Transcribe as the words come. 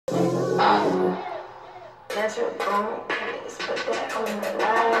That's your bone. Just put that on the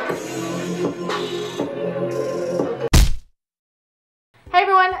last. Hey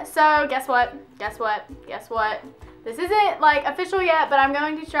everyone, so guess what? This isn't like official yet, but I'm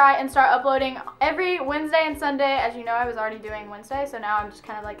going to try and start uploading every Wednesday and Sunday. As you know, I was already doing Wednesday, so now I'm just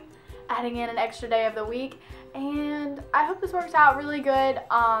kind of like adding in an extra day of the week. And I hope this works out really good.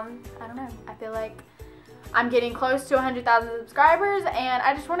 I don't know, I feel like I'm getting close to 100,000 subscribers, and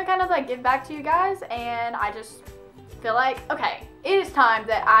I just want to kind of like give back to you guys, and I just feel like, okay, it is time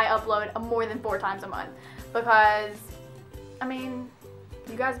that I upload more than 4 times a month, because, I mean,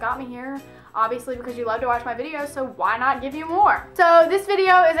 you guys got me here, obviously, because you love to watch my videos, so why not give you more? So this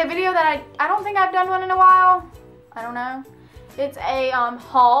video is a video that I don't think I've done one in a while. I don't know. It's a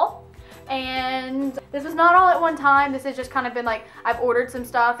haul, and this was not all at one time. This has just kind of been like, I've ordered some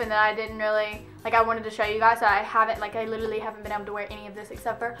stuff, and then I didn't really, like, I wanted to show you guys, so I literally haven't been able to wear any of this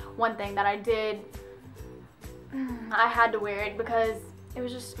except for one thing that I did. I had to wear it because it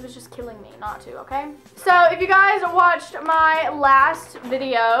was just killing me not to, okay? So if you guys watched my last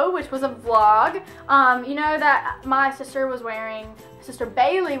video, which was a vlog, you know that my sister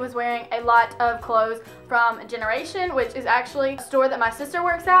Bailey was wearing a lot of clothes from Generation, which is actually a store that my sister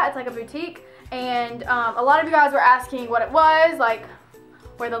works at. It's like a boutique, and a lot of you guys were asking what it was, like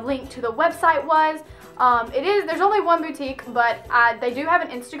where the link to the website was. There's only one boutique, but they do have an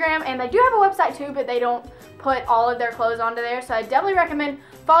Instagram, and they do have a website too, but they don't put all of their clothes onto there, so I definitely recommend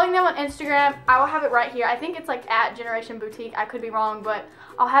following them on Instagram. I will have it right here. I think it's like at Generation Boutique. I could be wrong, but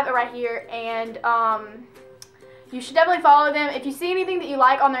I'll have it right here, and you should definitely follow them. If you see anything that you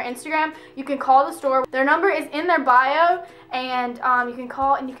like on their Instagram, you can call the store. Their number is in their bio, and you can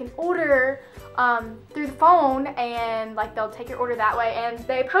call and you can order through the phone, and like they'll take your order that way, and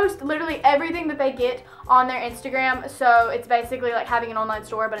they post literally everything that they get on their Instagram, so it's basically like having an online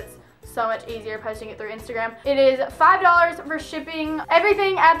store, but it's so much easier posting it through Instagram. It is $5 for shipping.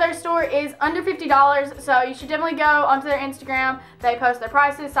 Everything at their store is under $50, so you should definitely go onto their Instagram. They post their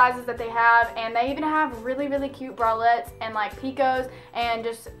prices, sizes that they have, and they even have really, really cute bralettes and like picos and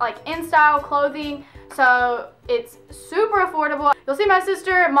just like in-style clothing. So it's super affordable. You'll see my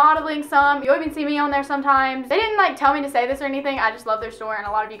sister modeling some. You'll even see me on there sometimes. They didn't like tell me to say this or anything. I just love their store, and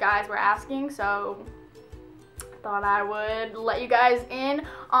a lot of you guys were asking, so thought I would let you guys in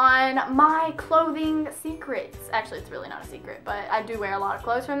on my clothing secrets. Actually, it's really not a secret, but I do wear a lot of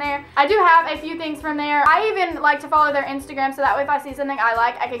clothes from there. I do have a few things from there. I even like to follow their Instagram, so that way if I see something I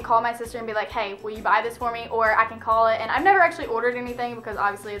like, I can call my sister and be like, hey, will you buy this for me? Or I can call it, and I've never actually ordered anything because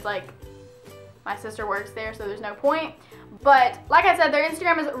obviously it's like my sister works there, so there's no point. But like I said, their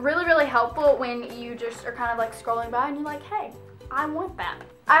Instagram is really, really helpful when you just are kind of like scrolling by and you're like, hey, I want that.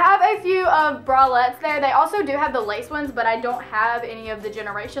 I have a few of bralettes there. They also do have the lace ones, but I don't have any of the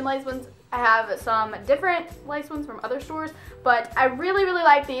Generation lace ones. I have some different lace ones from other stores, but I really, really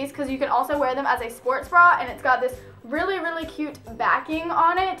like these because you can also wear them as a sports bra, and it's got this really, really cute backing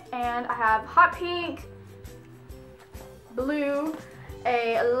on it. And I have hot pink, blue,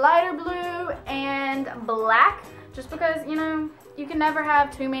 a lighter blue, and black, just because, you know, you can never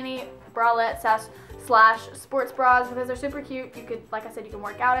have too many bralettes slash sports bras because they're super cute. You could, like I said, you can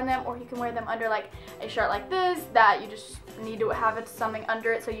work out in them, or you can wear them under like a shirt like this that you just need to have something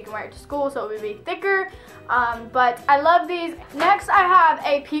under it so you can wear it to school so it would be thicker. But I love these. Next, I have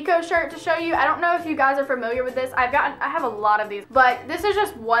a Pico shirt to show you. I don't know if you guys are familiar with this. I have a lot of these, but this is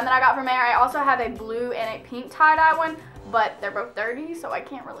just one that I got from there. I also have a blue and a pink tie-dye one, but they're both dirty, so I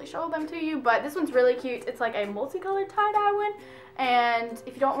can't really show them to you. But this one's really cute. It's like a multicolored tie-dye one. And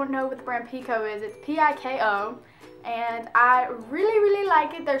if you don't know what the brand Pico is, it's P-I-K-O. And I really, really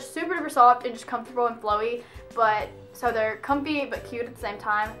like it. They're super duper soft and just comfortable and flowy. So they're comfy but cute at the same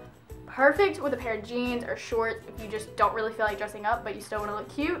time. Perfect with a pair of jeans or shorts if you just don't really feel like dressing up but you still want to look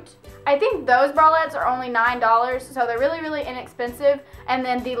cute. I think those bralettes are only $9, so they're really, really inexpensive. And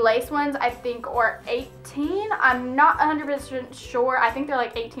then the lace ones I think are $18. I'm not 100% sure. I think they're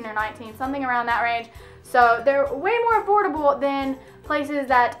like $18 or $19, something around that range. So they're way more affordable than places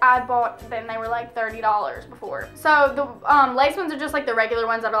that I bought than they were like $30 before. So the lace ones are just like the regular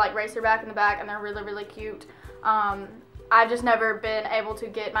ones that are like racer back in the back, and they're really, really cute. I've just never been able to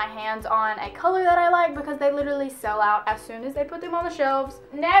get my hands on a color that I like because they literally sell out as soon as they put them on the shelves.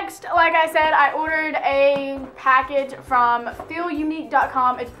 Next, like I said, I ordered a package from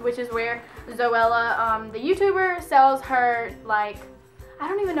feelunique.com, which is where Zoella, the YouTuber, sells her, like, I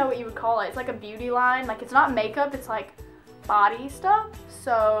don't even know what you would call it. It's like a beauty line. Like, it's not makeup, it's like body stuff.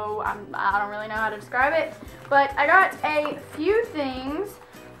 So I don't really know how to describe it. But I got a few things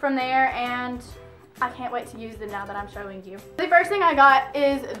from there, and I can't wait to use them now that I'm showing you. The first thing I got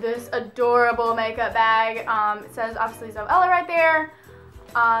is this adorable makeup bag. It says obviously Zoella right there.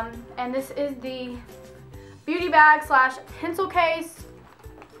 And this is the beauty bag slash pencil case.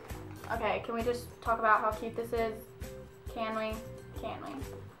 Okay, can we just talk about how cute this is? Can we? Can we?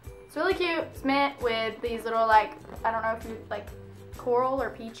 It's really cute. It's mint with these little, like, I don't know if you like coral or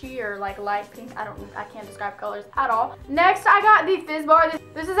peachy or like light pink. I can't describe colors at all. Next, I got the fizz bar.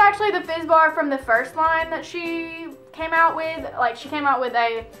 This is actually the fizz bar from the first line that she came out with. Like, she came out with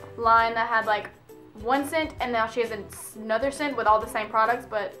a line that had like one scent, and now she has another scent with all the same products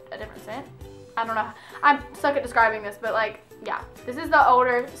but a different scent. I don't know. I suck at describing this, but like, yeah. This is the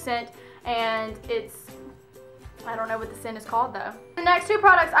older scent, and it's, I don't know what the scent is called though. The next two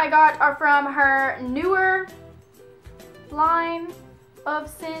products I got are from her newer line of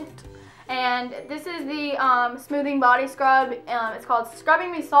scent, and this is the smoothing body scrub. It's called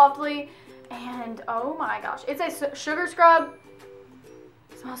Scrubbing Me Softly, and oh my gosh, it's a sugar scrub.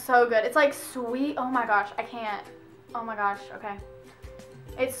 It smells so good. It's like sweet. Oh my gosh, I can't. Oh my gosh, okay.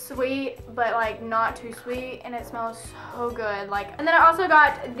 It's sweet, but like not too sweet, and it smells so good. Like, and then I also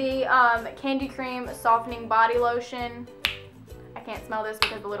got the Candy Cream Softening Body Lotion. I can't smell this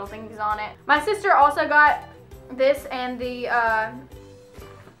because the little thing's on it. My sister also got this and the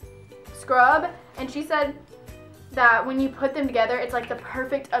scrub, and she said that when you put them together, it's like the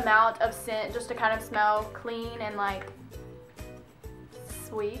perfect amount of scent just to kind of smell clean and like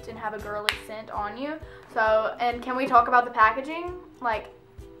sweet and have a girly scent on you. So, and can we talk about the packaging? Like,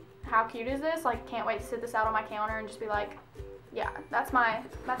 how cute is this? Like, can't wait to sit this out on my counter and just be like, yeah, that's my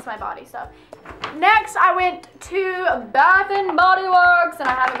body stuff. Next, I went to Bath and Body Works, and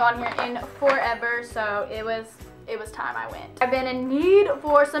I haven't gone here in forever, so it was time I went. I've been in need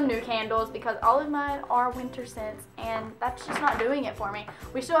for some new candles because all of mine are winter scents, and that's just not doing it for me.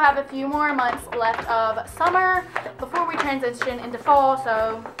 We still have a few more months left of summer before we transition into fall,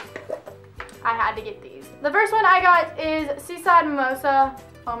 so I had to get these. The first one I got is Seaside Mimosa.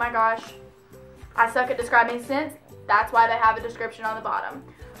 Oh my gosh, I suck at describing scents. That's why they have a description on the bottom.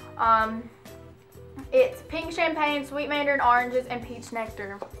 It's pink champagne, sweet mandarin oranges, and peach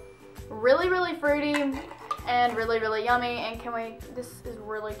nectar. Really, really fruity and really, really yummy. And this is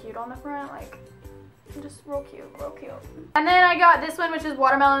really cute on the front, like just real cute, real cute. And then I got this one, which is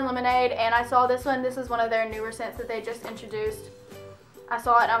watermelon lemonade, and I saw this one. This is one of their newer scents that they just introduced. I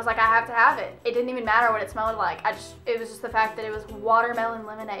saw it and I was like, I have to have it. It didn't even matter what it smelled like. It was just the fact that it was watermelon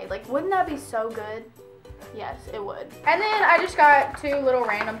lemonade. Like, wouldn't that be so good? Yes, it would. And then I just got two little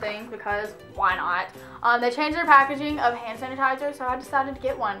random things because why not? They changed their packaging of hand sanitizer, so I decided to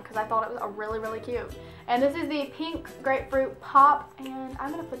get one because I thought it was really, really cute. And this is the pink grapefruit pop, and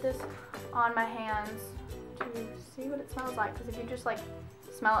I'm gonna put this on my hands to see what it smells like, because if you just like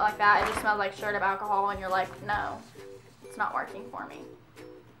smell it like that, it just smells like straight up alcohol, and you're like, no, it's not working for me.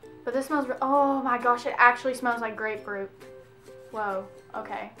 But this smells, oh my gosh, it actually smells like grapefruit. Whoa,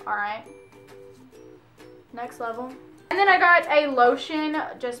 okay, all right. Next level. And then I got a lotion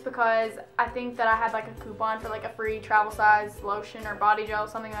just because I think that I had like a coupon for like a free travel size lotion or body gel,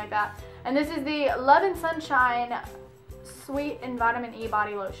 something like that. And this is the Love and Sunshine Sweet and Vitamin E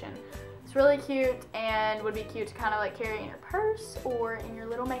Body Lotion. It's really cute and would be cute to kind of like carry in your purse or in your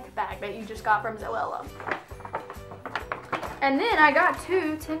little makeup bag that you just got from Zoella. And then I got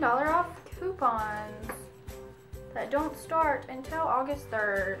two $10 off coupons that don't start until August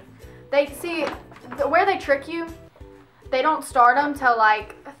 3rd. Where they trick you, they don't start them till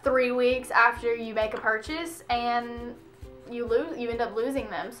like 3 weeks after you make a purchase, and you end up losing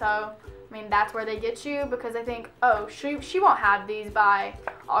them. So, I mean, that's where they get you, because they think, oh, she won't have these by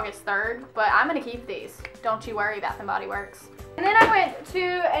August 3rd, but I'm gonna keep these. Don't you worry, Bath and Body Works. And then I went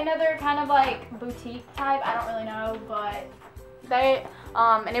to another kind of like boutique type, I don't really know, but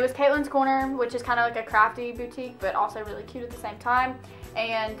and it was Caitlin's Corner, which is kind of like a crafty boutique, but also really cute at the same time.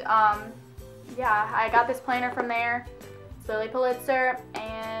 And yeah, I got this planner from there. It's Lily Pulitzer,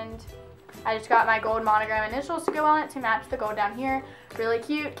 and I just got my gold monogram initials to go on it to match the gold down here. Really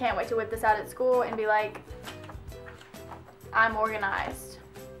cute. Can't wait to whip this out at school and be like, I'm organized,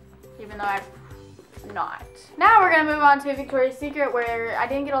 even though I'm not. Now we're gonna move on to Victoria's Secret, where I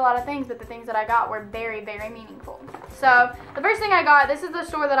didn't get a lot of things, but the things that I got were very, very meaningful. So the first thing I got, this is the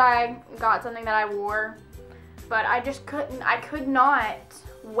store that I got something that I wore, but I could not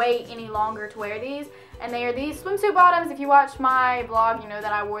wait any longer to wear these. And they are these swimsuit bottoms. If you watch my vlog, you know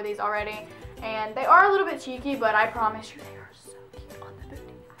that I wore these already. And they are a little bit cheeky, but I promise you they are so cute on the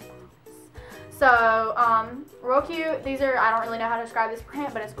booty, I promise. So, real cute. These are, I don't really know how to describe this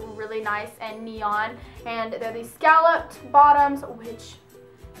print, but it's really nice and neon. And they're these scalloped bottoms, which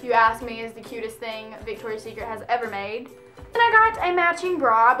if you ask me, is the cutest thing Victoria's Secret has ever made. And I got a matching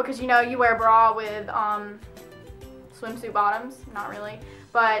bra because, you know, you wear a bra with swimsuit bottoms. Not really.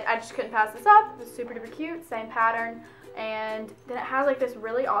 But I just couldn't pass this up. It was super duper cute. Same pattern. And then it has like this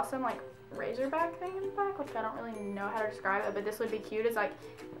really awesome like razorback thing in the back. Like I don't really know how to describe it, but this would be cute as like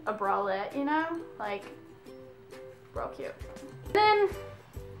a bralette, you know? Like real cute. Then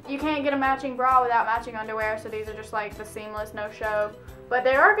you can't get a matching bra without matching underwear, so these are just like the seamless no show. But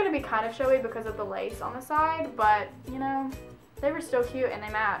they are going to be kind of showy because of the lace on the side, but you know, they were still cute and they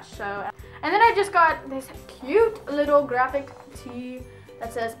matched. So, and then I just got this cute little graphic tee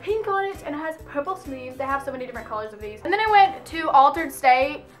that says pink on it and it has purple sleeves. They have so many different colors of these. And then I went to Altered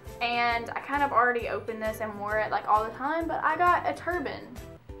State, and I kind of already opened this and wore it like all the time, but I got a turban.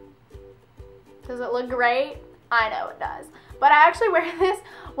 Does it look great? I know it does. But I actually wear this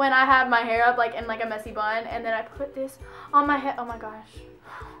when I have my hair up like in like a messy bun, and then I put this on my head. Oh my gosh.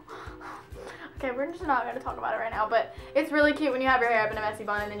 Okay, we're just not going to talk about it right now, but it's really cute when you have your hair up in a messy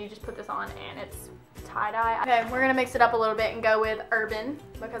bun and then you just put this on and it's tie-dye. Okay, we're going to mix it up a little bit and go with Urban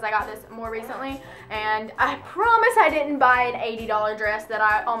because I got this more recently, and I promise I didn't buy an $80 dress that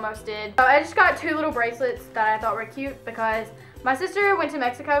I almost did. So I just got two little bracelets that I thought were cute because my sister went to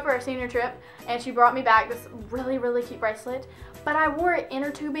Mexico for her senior trip and she brought me back this really, really cute bracelet, but I wore it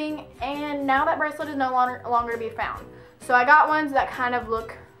inner tubing and now that bracelet is no longer to be found. So I got ones that kind of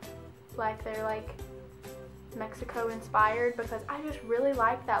look like they're like Mexico inspired because I just really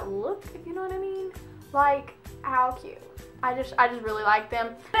like that look, if you know what I mean. Like, how cute. I just really like them.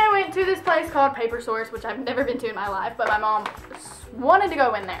 And I went to this place called Paper Source, which I've never been to in my life, but my mom wanted to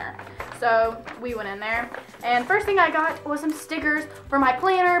go in there. So we went in there, and first thing I got was some stickers for my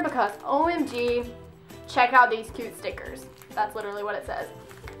planner because OMG, check out these cute stickers. That's literally what it says.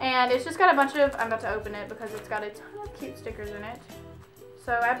 And it's just got a bunch of, I'm about to open it because it's got a ton of cute stickers in it.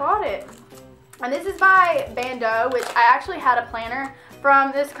 So I bought it. And this is by Bando, which I actually had a planner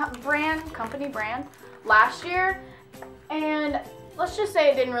from this company brand last year. And let's just say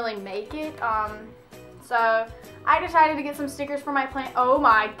it didn't really make it. So I decided to get some stickers for my planner. Oh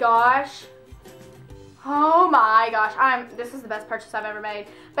my gosh. Oh my gosh. This is the best purchase I've ever made.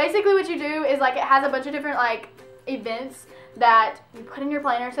 Basically what you do is like it has a bunch of different like events that you put in your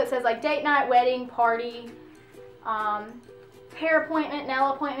planner. So it says like date night, wedding, party, hair appointment,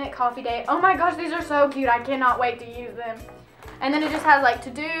 nail appointment, coffee date. Oh my gosh, these are so cute. I cannot wait to use them. And then it just has like to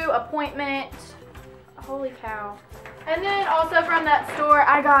do, appointment. Holy cow. And then also from that store,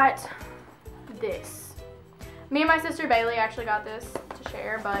 I got this. Me and my sister Bailey actually got this to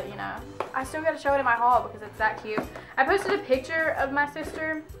share, but you know, I still got to show it in my haul because it's that cute. I posted a picture of my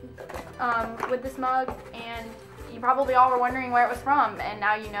sister with this mug, and you probably all were wondering where it was from, and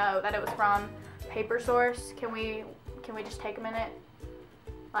now you know that it was from Paper Source. Can we just take a minute?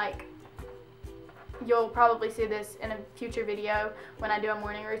 Like, you'll probably see this in a future video when I do a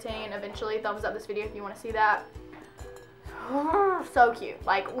morning routine. Eventually, thumbs up this video if you want to see that. So cute.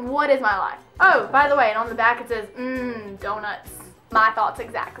 Like, what is my life? Oh, by the way, and on the back it says, donuts. My thoughts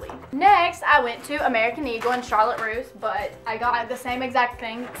exactly. Next, I went to American Eagle in Charlotte Russe, but I got the same exact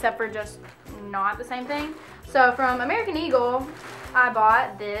thing, except for just not the same thing. So from American Eagle, I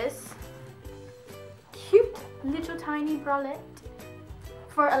bought this cute little tiny bralette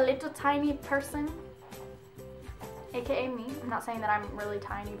for a little tiny person, aka me. I'm not saying that I'm really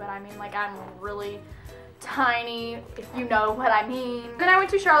tiny, but I mean like I'm really tiny, if you know what I mean. Then I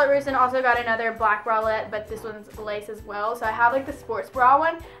went to Charlotte Russe and also got another black bralette, but this one's lace as well. So I have like the sports bra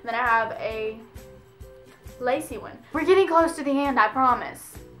one, and then I have a lacy one. We're getting close to the end, I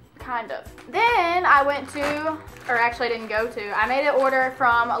promise. Kind of. Then I went to, or actually I didn't go to, I made an order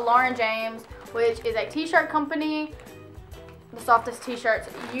from Lauren James, which is a t-shirt company, the softest t-shirts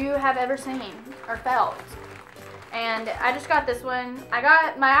you have ever seen or felt. And I just got this one. I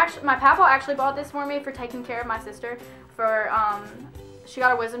got my papa actually bought this for me for taking care of my sister. For she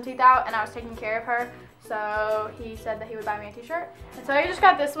got her wisdom teeth out and I was taking care of her, so he said that he would buy me a t-shirt. And so I just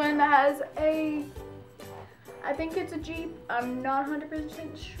got this one that has a, I think it's a Jeep. I'm not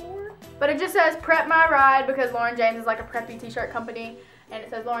 100% sure, but it just says prep my ride because Lauren James is like a preppy t-shirt company, and it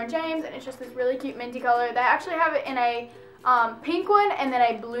says Lauren James, and it's just this really cute minty color. They actually have it in a pink one and then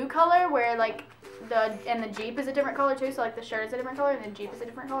a blue color where like the Jeep is a different color too, so like the shirt is a different color and the Jeep is a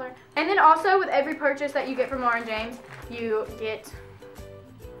different color. And then also with every purchase that you get from Lauren James, you get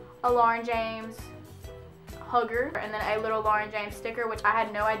a Lauren James hugger and then a little Lauren James sticker, which I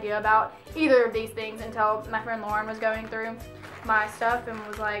had no idea about either of these things until my friend Lauren was going through my stuff and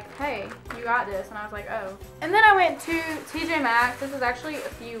was like, hey, you got this, and I was like, oh. And then I went to TJ Maxx. This was actually a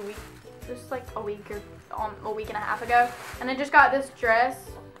few weeks, just like a week and a half ago, and I just got this dress.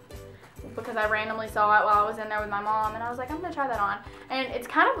 because I randomly saw it while I was in there with my mom, and I was like, I'm gonna try that on. And it's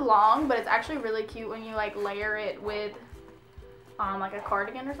kind of long, but it's actually really cute when you like layer it with like a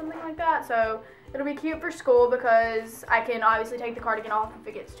cardigan or something like that. So it'll be cute for school because I can obviously take the cardigan off if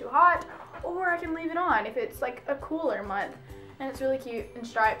it gets too hot, or I can leave it on if it's like a cooler month. And it's really cute in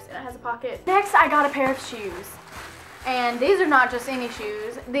stripes, and it has a pocket. Next, I got a pair of shoes. And these are not just any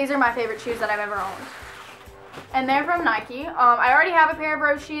shoes. These are my favorite shoes that I've ever owned. And they're from Nike. I already have a pair of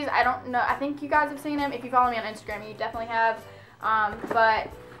Rose shoes. I don't know. I think you guys have seen them. If you follow me on Instagram, you definitely have. But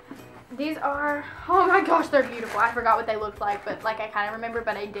these are, oh my gosh, they're beautiful. I forgot what they looked like, but like I kind of remember,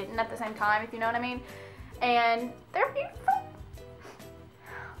 but I didn't at the same time, if you know what I mean. And they're beautiful.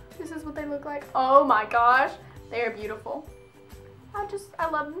 This is what they look like. Oh my gosh, they are beautiful. I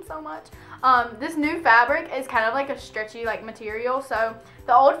love them so much. This new fabric is kind of like a stretchy like material. So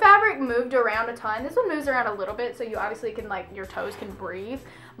the old fabric moved around a ton. This one moves around a little bit, so you obviously can like, your toes can breathe.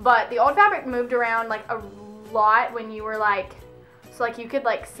 But the old fabric moved around like a lot when you were like, so like you could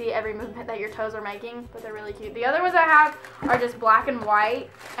like see every movement that your toes are making, but they're really cute. The other ones I have are just black and white,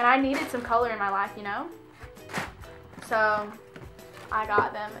 and I needed some color in my life, you know? So I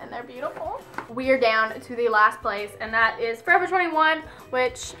got them, and they're beautiful. We are down to the last place, and that is Forever 21,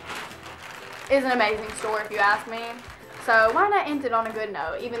 which is an amazing store if you ask me. So why not end it on a good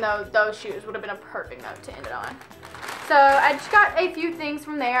note, even though those shoes would have been a perfect note to end it on. So I just got a few things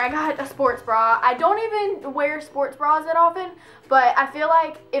from there. I got a sports bra. I don't even wear sports bras that often, but I feel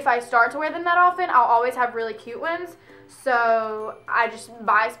like if I start to wear them that often, I'll always have really cute ones. So I just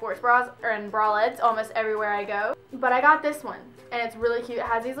buy sports bras and bralettes almost everywhere I go. But I got this one, and it's really cute. It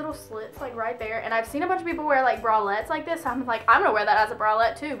has these little slits like right there, and I've seen a bunch of people wear like bralettes like this. So I'm like, I'm gonna wear that as a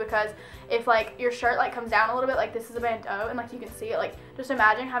bralette too, because if like your shirt like comes down a little bit, like this is a bandeau, and like you can see it, like just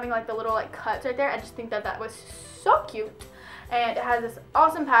imagine having like the little like cuts right there. I just think that that was so cute. And it has this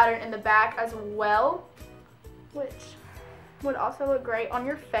awesome pattern in the back as well, which would also look great on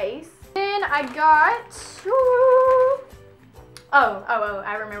your face. Then I got, oh,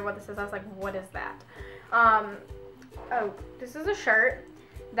 I remember what this is. I was like, what is that? Oh, this is a shirt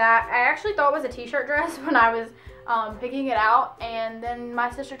that I actually thought was a t-shirt dress when I was picking it out, and then my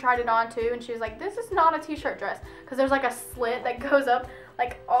sister tried it on too, and she was like, this is not a t-shirt dress, because there's like a slit that goes up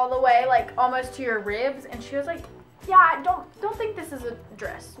like all the way, like almost to your ribs, and she was like, yeah, I don't think this is a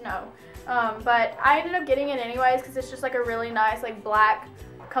dress, no. But I ended up getting it anyways, because it's just like a really nice like black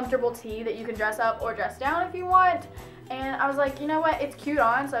comfortable tee that you can dress up or dress down if you want. And I was like, you know what, it's cute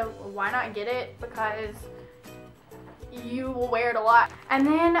on, so why not get it, because you will wear it a lot. And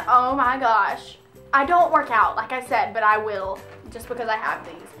then, oh my gosh, I don't work out like I said, but I will, just because I have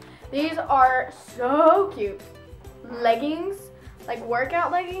these. These are so cute. Leggings, like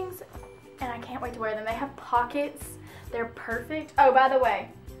workout leggings, and I can't wait to wear them. They have pockets, they're perfect. Oh, by the way,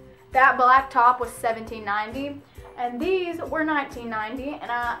 that black top was $17.90, and these were $19.90,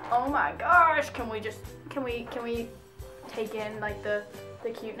 and oh my gosh, can we take in like the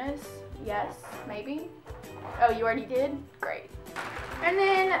cuteness? Yes, maybe. Oh, you already did? Great. And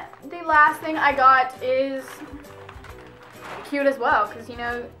then the last thing I got is cute as well, because you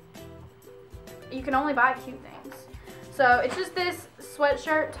know, you can only buy cute things. So it's just this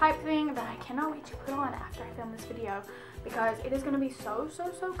sweatshirt type thing that I cannot wait to put on after I film this video, because it is going to be so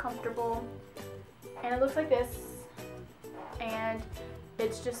comfortable. And it looks like this, and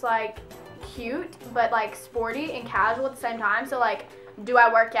it's just like cute but like sporty and casual at the same time. So like, do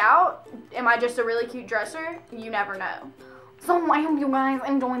I work out? Am I just a really cute dresser? You never know. So I hope you guys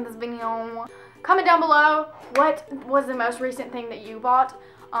enjoyed this video. Comment down below what was the most recent thing that you bought.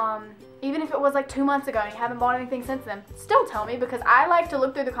 Even if it was like 2 months ago and you haven't bought anything since then, still tell me, because I like to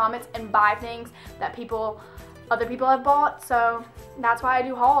look through the comments and buy things that other people have bought. So that's why I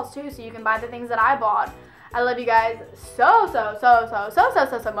do hauls too, so you can buy the things that I bought. I love you guys so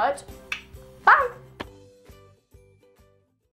much. Bye.